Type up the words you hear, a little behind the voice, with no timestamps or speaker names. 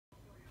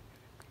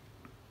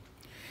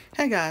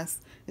Hey guys,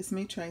 it's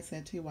me Trace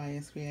at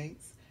TYS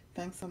Creates.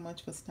 Thanks so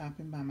much for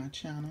stopping by my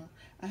channel.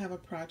 I have a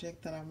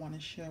project that I want to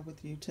share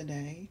with you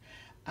today.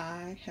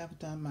 I have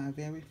done my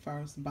very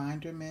first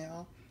binder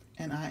mail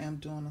and I am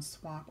doing a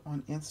swap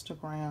on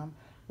Instagram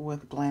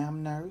with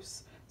Glam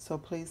Nurse. So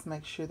please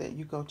make sure that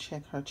you go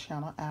check her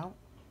channel out.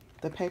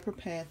 The paper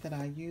pad that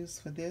I use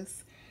for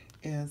this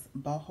is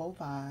Boho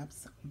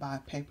Vibes by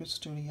Paper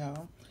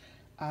Studio.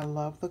 I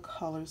love the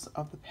colors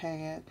of the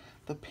pad.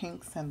 The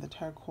pinks and the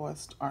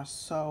turquoise are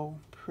so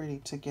pretty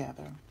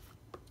together.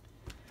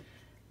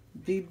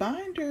 The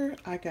binder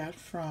I got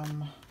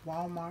from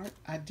Walmart.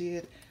 I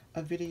did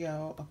a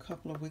video a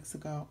couple of weeks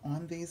ago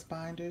on these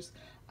binders.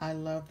 I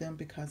love them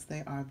because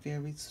they are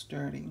very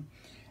sturdy.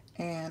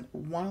 And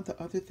one of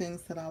the other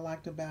things that I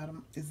liked about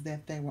them is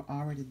that they were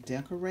already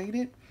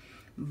decorated,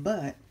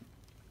 but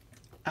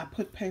I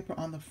put paper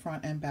on the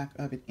front and back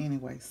of it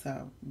anyway,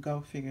 so go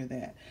figure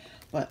that.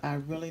 But I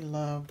really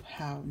love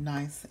how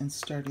nice and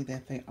sturdy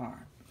that they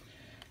are.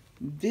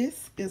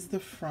 This is the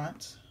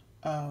front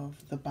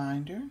of the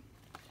binder.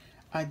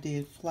 I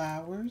did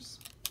flowers.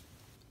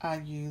 I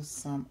used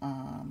some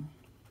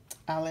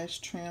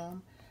eyelash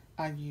trim.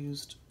 I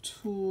used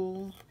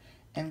tulle.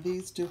 And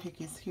these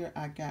doohickeys here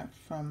I got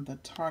from the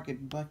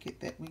Target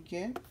bucket that we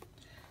get.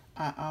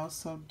 I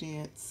also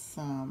did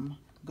some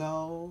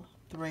gold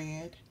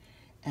thread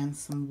and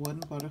some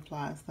wooden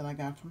butterflies that I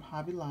got from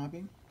Hobby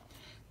Lobby.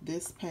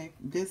 This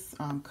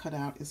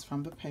cutout is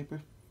from the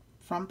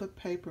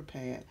paper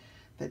pad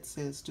that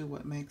says "Do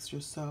what makes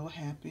your soul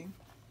happy."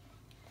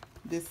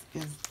 This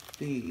is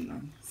the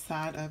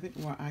side of it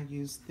where I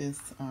use this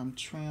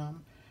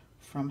trim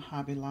from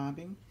Hobby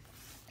Lobby,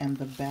 and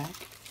the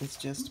back is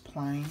just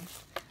plain.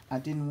 I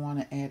didn't want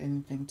to add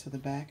anything to the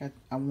back.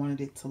 I wanted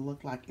it to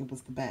look like it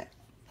was the back.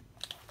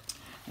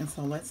 And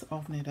so let's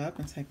open it up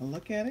and take a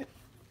look at it.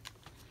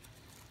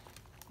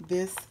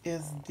 This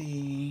is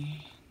the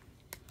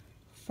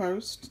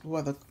first,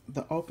 well,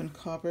 the open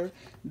cover.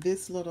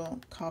 This little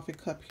coffee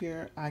cup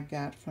here I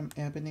got from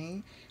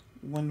Ebony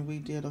when we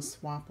did a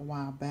swap a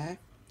while back.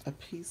 A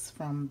piece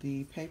from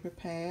the paper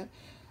pad.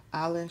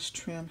 Eyelash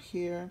trim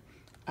here.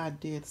 I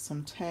did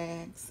some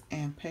tags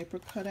and paper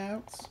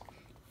cutouts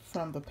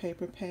from the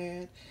paper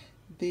pad.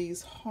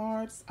 These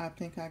hearts I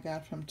think I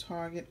got from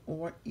Target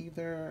or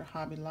either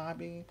Hobby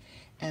Lobby.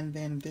 And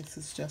then this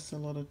is just a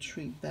little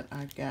treat that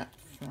I got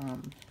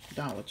from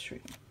Dollar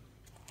Tree.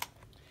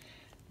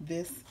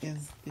 This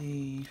is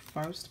the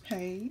first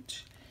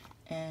page,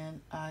 and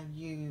I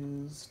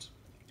used,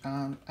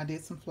 I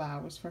did some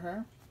flowers for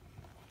her.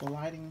 The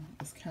lighting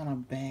is kind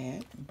of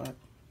bad, but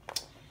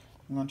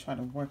I'm going to try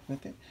to work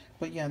with it.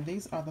 But yeah,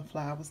 these are the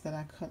flowers that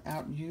I cut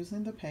out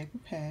using the paper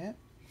pad.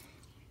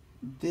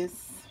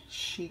 This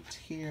sheet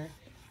here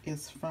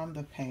is from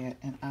the pad,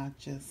 and I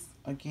just,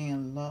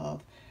 again,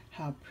 love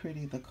how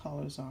pretty the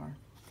colors are.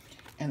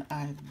 And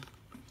I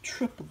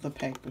tripled the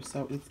paper,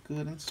 so it's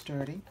good and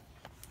sturdy.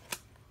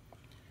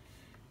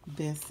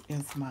 This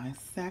is my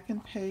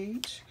second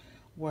page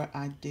where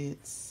I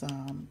did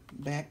some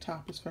bag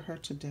toppers for her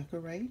to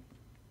decorate.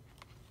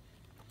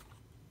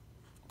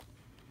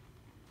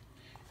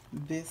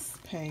 This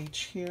page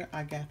here,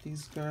 I got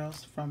these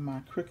girls from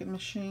my Cricut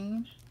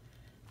machine.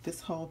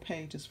 This whole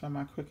page is from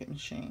my Cricut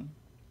machine.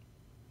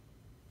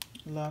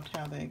 Loved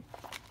how they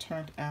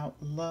turned out.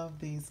 Love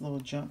these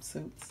little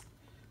jumpsuits.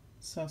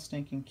 So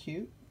stinking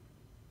cute.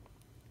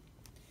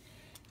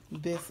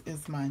 This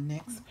is my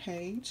next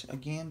page.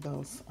 Again,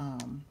 those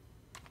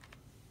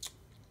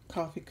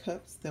coffee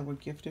cups that were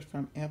gifted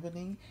from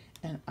Ebony.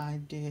 And I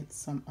did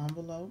some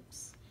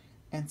envelopes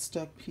and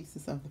stuck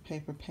pieces of the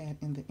paper pad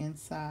in the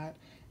inside.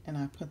 And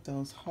I put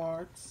those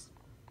hearts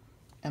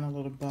and a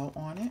little bow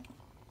on it.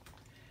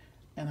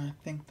 And I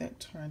think that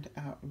turned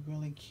out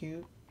really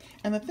cute.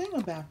 And the thing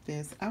about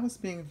this, I was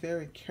being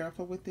very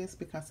careful with this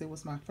because it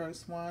was my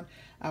first one.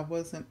 I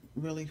wasn't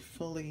really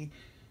fully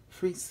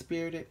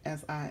free-spirited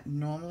as I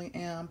normally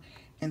am.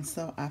 And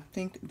so I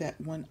think that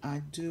when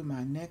I do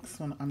my next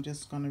one, I'm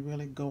just going to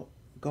really go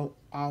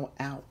all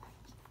out,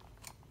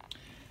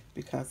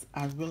 because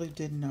I really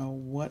didn't know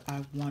what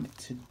I wanted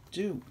to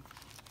do.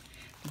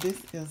 This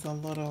is a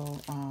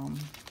little,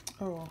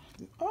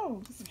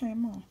 oh, this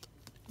came on.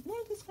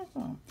 Where did this come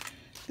from?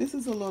 This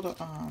is a little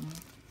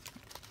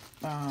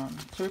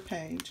clear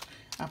page.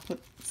 I put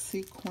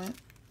sequin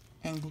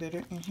and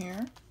glitter in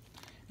here.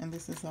 And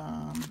this is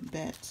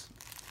that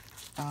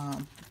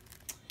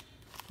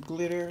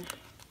glitter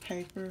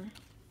paper.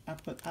 I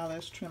put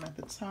eyelash trim at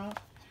the top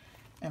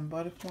and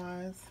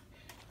butterflies.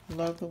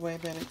 Love the way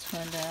that it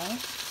turned out.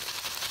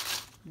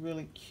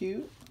 Really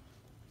cute.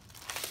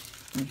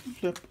 And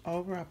flip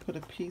over, I put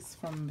a piece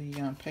from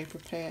the paper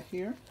pad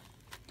here.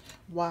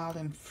 Wild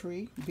and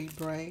free, be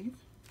brave.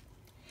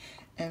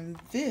 And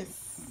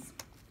this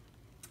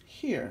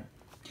here,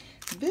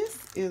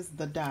 this is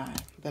the die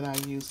that I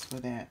used for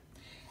that.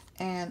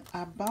 And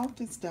I bought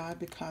this die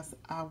because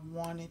I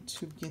wanted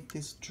to get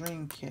this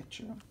dream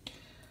catcher.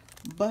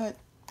 But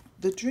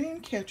the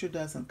dream catcher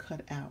doesn't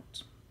cut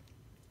out.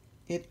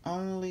 It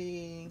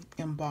only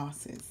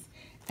embosses.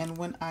 And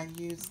when I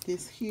use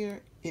this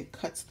here, it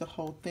cuts the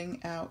whole thing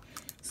out.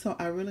 So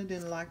I really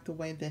didn't like the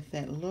way that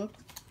that looked.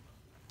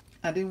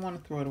 I didn't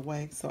want to throw it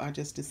away, so I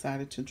just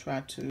decided to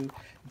try to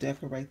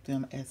decorate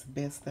them as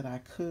best that I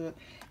could,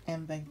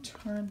 and they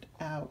turned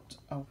out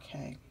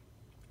okay.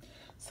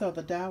 So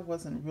the die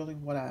wasn't really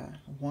what I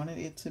wanted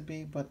it to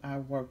be, but I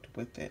worked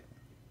with it.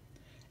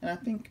 And I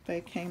think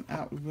they came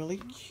out really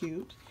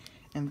cute.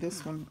 And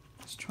this one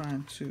is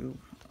trying to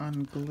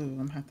unglue. I'm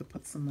going to have to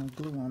put some more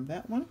glue on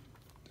that one.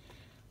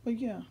 But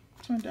yeah,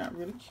 turned out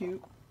really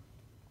cute.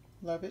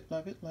 Love it,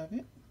 love it, love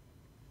it.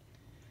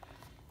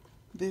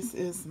 This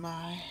is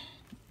my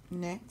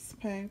next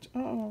page.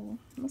 Oh,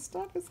 my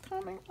stuff is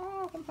coming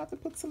off. I'm going to have to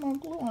put some more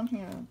glue on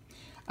here.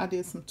 I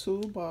did some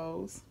tulle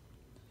bows.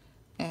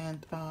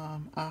 And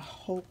I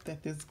hope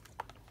that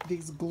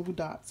these glue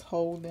dots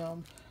hold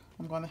them.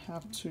 I'm going to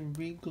have to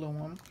re-glue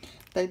them.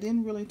 They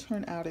didn't really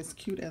turn out as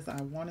cute as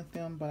I wanted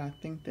them, but I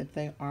think that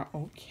they are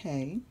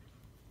okay.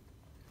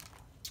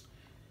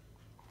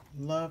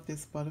 Love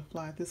this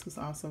butterfly. This was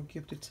also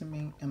gifted to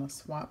me in a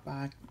swap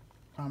by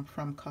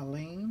from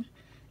Colleen,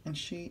 and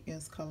she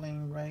is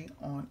Colleen Ray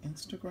on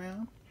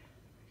Instagram.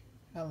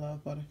 I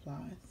love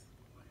butterflies.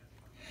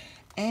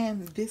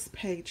 And this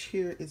page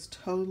here is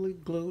totally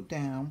glued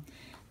down.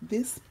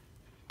 This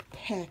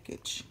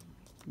packaging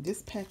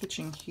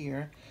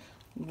here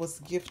was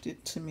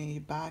gifted to me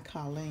by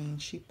Colleen.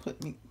 She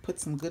put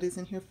some goodies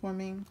in here for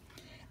me,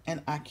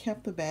 and I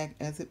kept the bag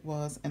as it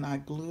was, and I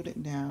glued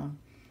it down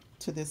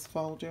to this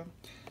folder.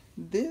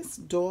 This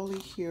doily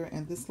here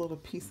and this little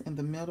piece in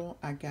the middle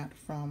I got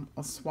from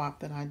a swap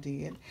that I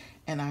did,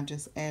 and I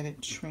just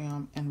added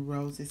trim and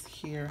roses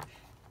here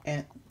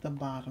at the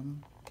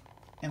bottom,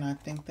 and I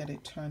think that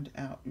it turned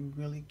out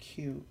really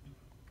cute.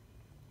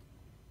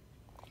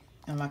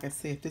 And like I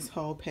said, this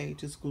whole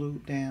page is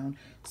glued down,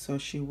 so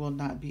she will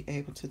not be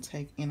able to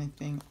take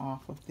anything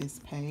off of this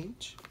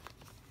page.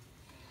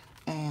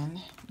 And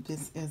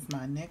this is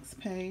my next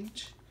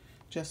page,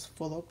 just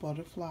full of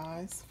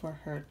butterflies for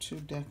her to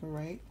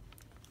decorate.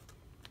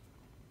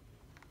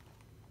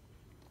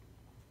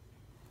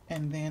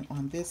 And then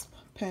on this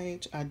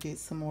page, I did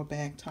some more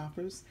bag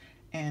toppers,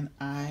 and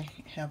I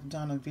have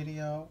done a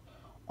video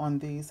on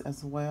these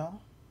as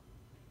well.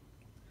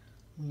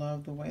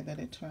 Love the way that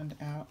it turned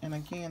out. And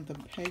again, the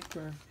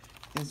paper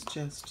is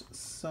just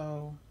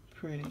so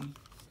pretty.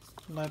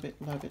 Love it,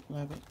 love it,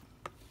 love it.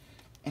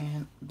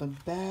 And the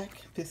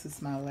back, this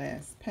is my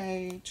last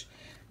page.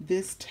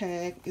 This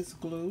tag is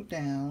glued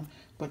down,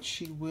 but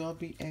she will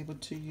be able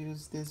to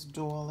use this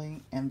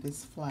doily and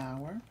this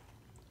flower.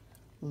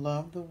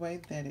 Love the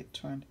way that it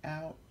turned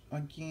out.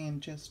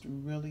 Again, just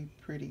really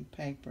pretty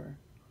paper.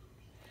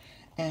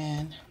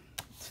 And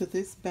to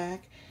this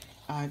back,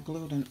 I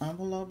glued an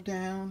envelope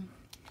down.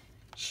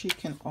 She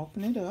can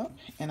open it up,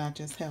 and I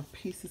just have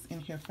pieces in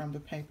here from the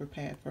paper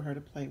pad for her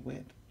to play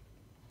with.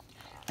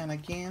 And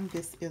again,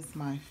 this is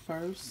my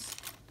first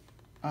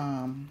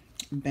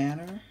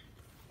binder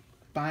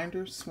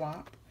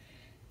swap,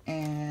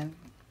 and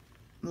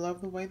love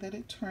the way that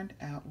it turned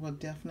out. We'll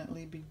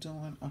definitely be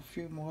doing a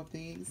few more of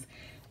these.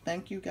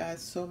 Thank you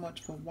guys so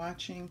much for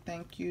watching.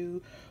 Thank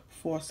you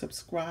for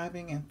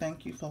subscribing, and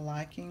thank you for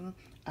liking.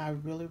 I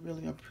really,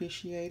 really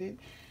appreciate it.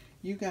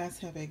 You guys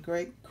have a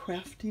great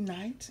crafty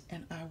night,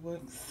 and I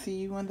will see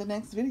you in the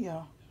next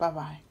video.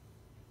 Bye-bye.